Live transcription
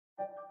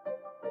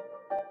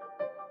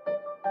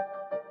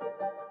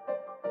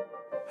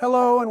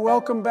Hello and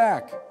welcome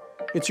back.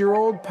 It's your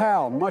old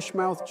pal,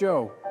 Mushmouth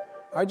Joe.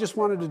 I just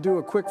wanted to do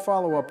a quick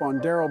follow-up on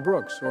Darrell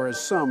Brooks, or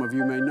as some of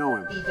you may know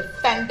him. The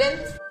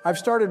defendant. I've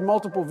started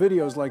multiple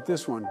videos like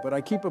this one, but I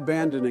keep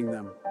abandoning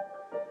them.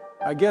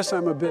 I guess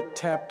I'm a bit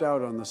tapped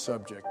out on the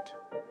subject.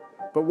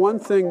 But one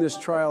thing this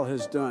trial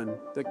has done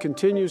that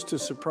continues to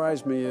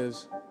surprise me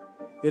is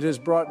it has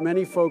brought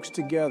many folks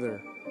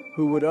together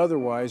who would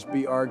otherwise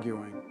be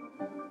arguing.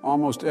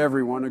 Almost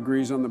everyone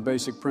agrees on the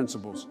basic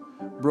principles.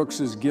 Brooks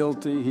is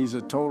guilty, he's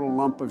a total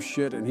lump of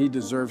shit, and he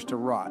deserves to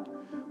rot.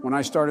 When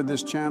I started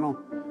this channel,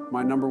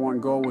 my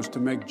 #1 goal was to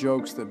make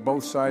jokes that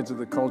both sides of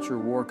the culture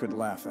war could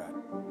laugh at.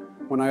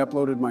 When I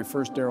uploaded my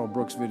first Darrell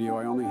Brooks video,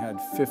 I only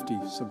had 50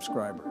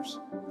 subscribers.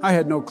 I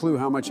had no clue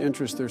how much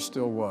interest there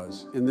still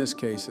was, in this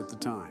case at the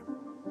time.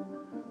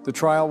 The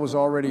trial was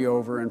already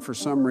over, and for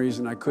some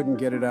reason I couldn't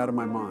get it out of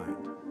my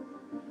mind.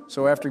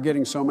 So after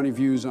getting so many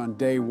views on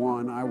day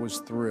one, I was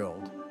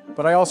thrilled.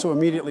 But I also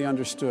immediately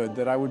understood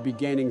that I would be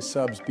gaining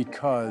subs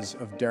because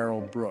of Darrell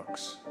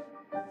Brooks.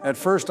 At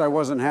first, I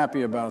wasn't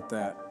happy about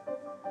that.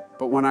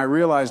 But when I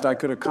realized I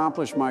could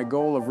accomplish my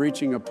goal of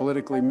reaching a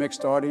politically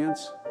mixed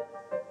audience,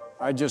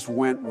 I just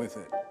went with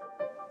it.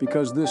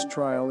 Because this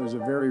trial is a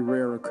very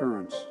rare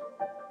occurrence.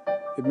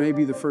 It may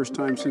be the first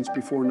time since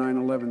before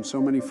 9/11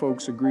 so many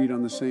folks agreed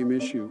on the same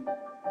issue.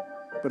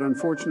 But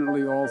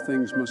unfortunately, all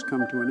things must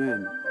come to an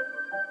end.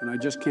 And I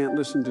just can't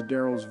listen to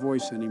Darrell's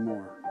voice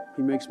anymore.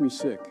 He makes me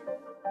sick.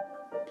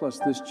 Plus,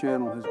 this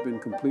channel has been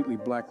completely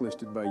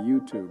blacklisted by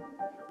YouTube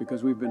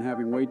because we've been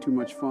having way too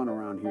much fun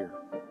around here.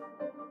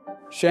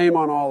 Shame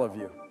on all of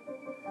you.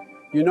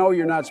 You know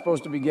you're not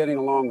supposed to be getting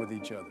along with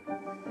each other.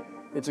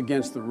 It's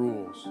against the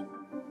rules.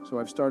 So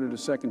I've started a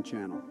second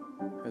channel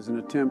as an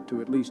attempt to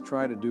at least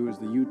try to do as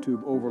the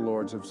YouTube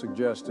overlords have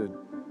suggested,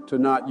 to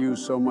not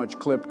use so much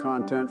clipped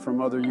content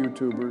from other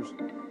YouTubers.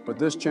 But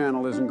this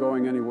channel isn't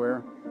going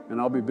anywhere,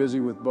 and I'll be busy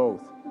with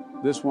both.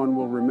 This one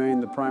will remain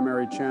the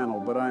primary channel,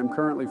 but I am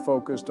currently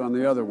focused on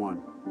the other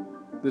one.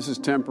 This is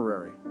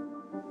temporary.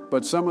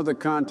 But some of the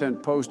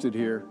content posted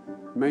here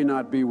may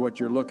not be what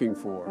you're looking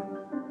for.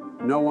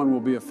 No one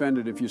will be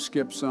offended if you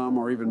skip some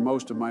or even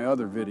most of my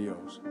other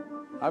videos.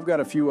 I've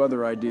got a few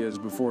other ideas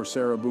before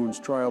Sarah Boone's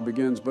trial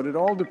begins, but it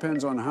all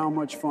depends on how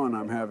much fun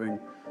I'm having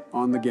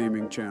on the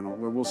gaming channel,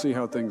 where we'll see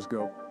how things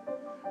go.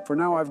 For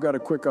now, I've got a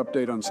quick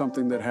update on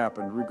something that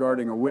happened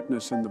regarding a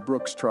witness in the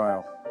Brooks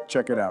trial.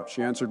 Check it out.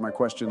 She answered my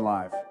question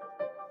live.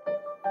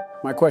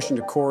 My question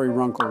to Corey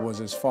Runkle was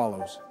as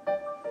follows.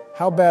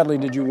 How badly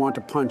did you want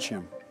to punch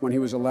him when he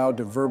was allowed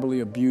to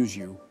verbally abuse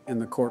you in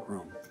the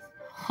courtroom?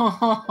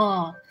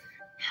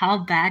 How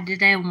bad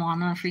did I want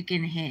to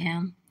freaking hit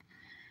him?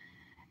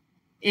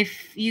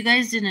 If you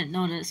guys didn't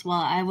notice,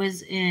 while I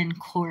was in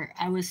court,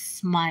 I was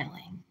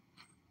smiling.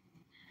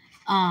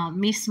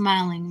 Me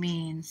smiling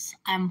means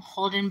I'm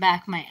holding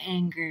back my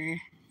anger,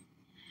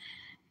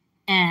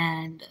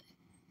 and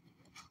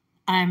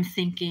I'm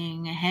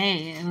thinking,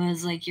 hey, it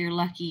was like, you're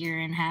lucky you're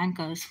in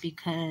handcuffs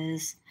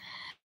because,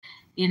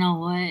 you know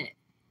what,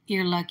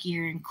 you're lucky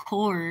you're in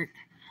court.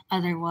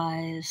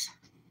 Otherwise,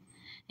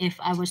 if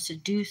I was to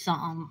do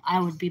something, I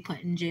would be put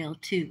in jail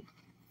too.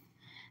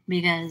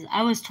 Because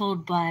I was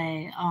told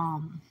by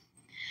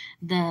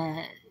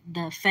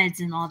the feds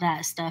and all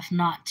that stuff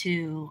not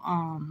to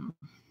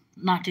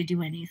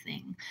do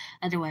anything.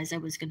 Otherwise, I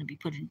was going to be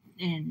put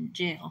in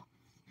jail.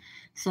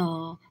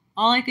 So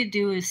all I could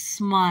do is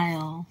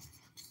smile.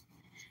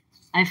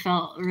 I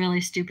felt really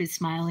stupid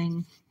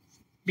smiling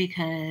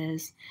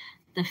because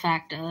the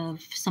fact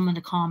of some of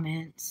the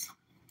comments.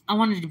 I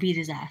wanted to beat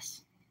his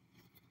ass.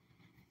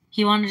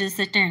 He wanted to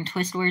sit there and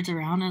twist words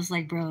around. I was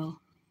like, bro.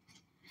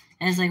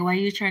 I was like, why are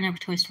you trying to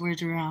twist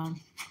words around?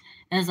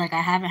 I was like,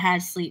 I haven't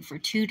had sleep for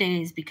 2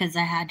 days because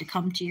I had to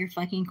come to your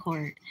fucking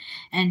court.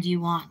 And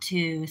you want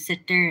to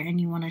sit there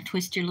and you want to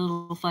twist your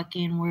little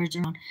fucking words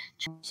around.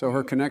 So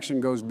her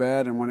connection goes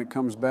bad, and when it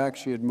comes back,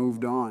 she had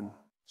moved on.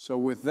 So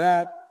with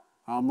that,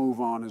 I'll move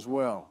on as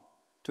well.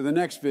 To the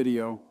next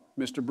video,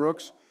 Mr.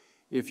 Brooks,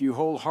 if you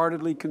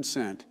wholeheartedly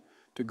consent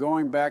to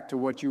going back to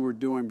what you were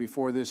doing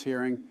before this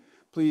hearing,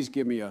 please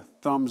give me a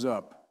thumbs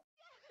up.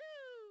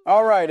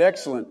 All right,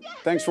 excellent.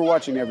 Thanks for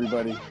watching,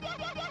 everybody.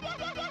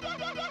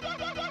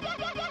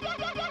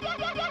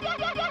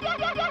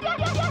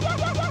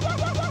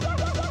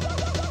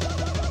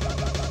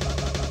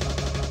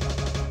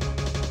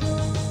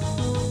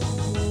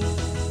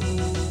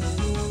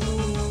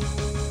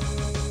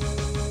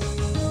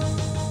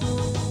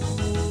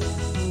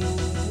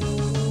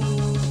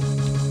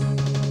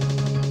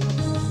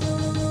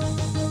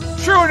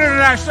 True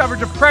international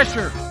average of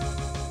pressure.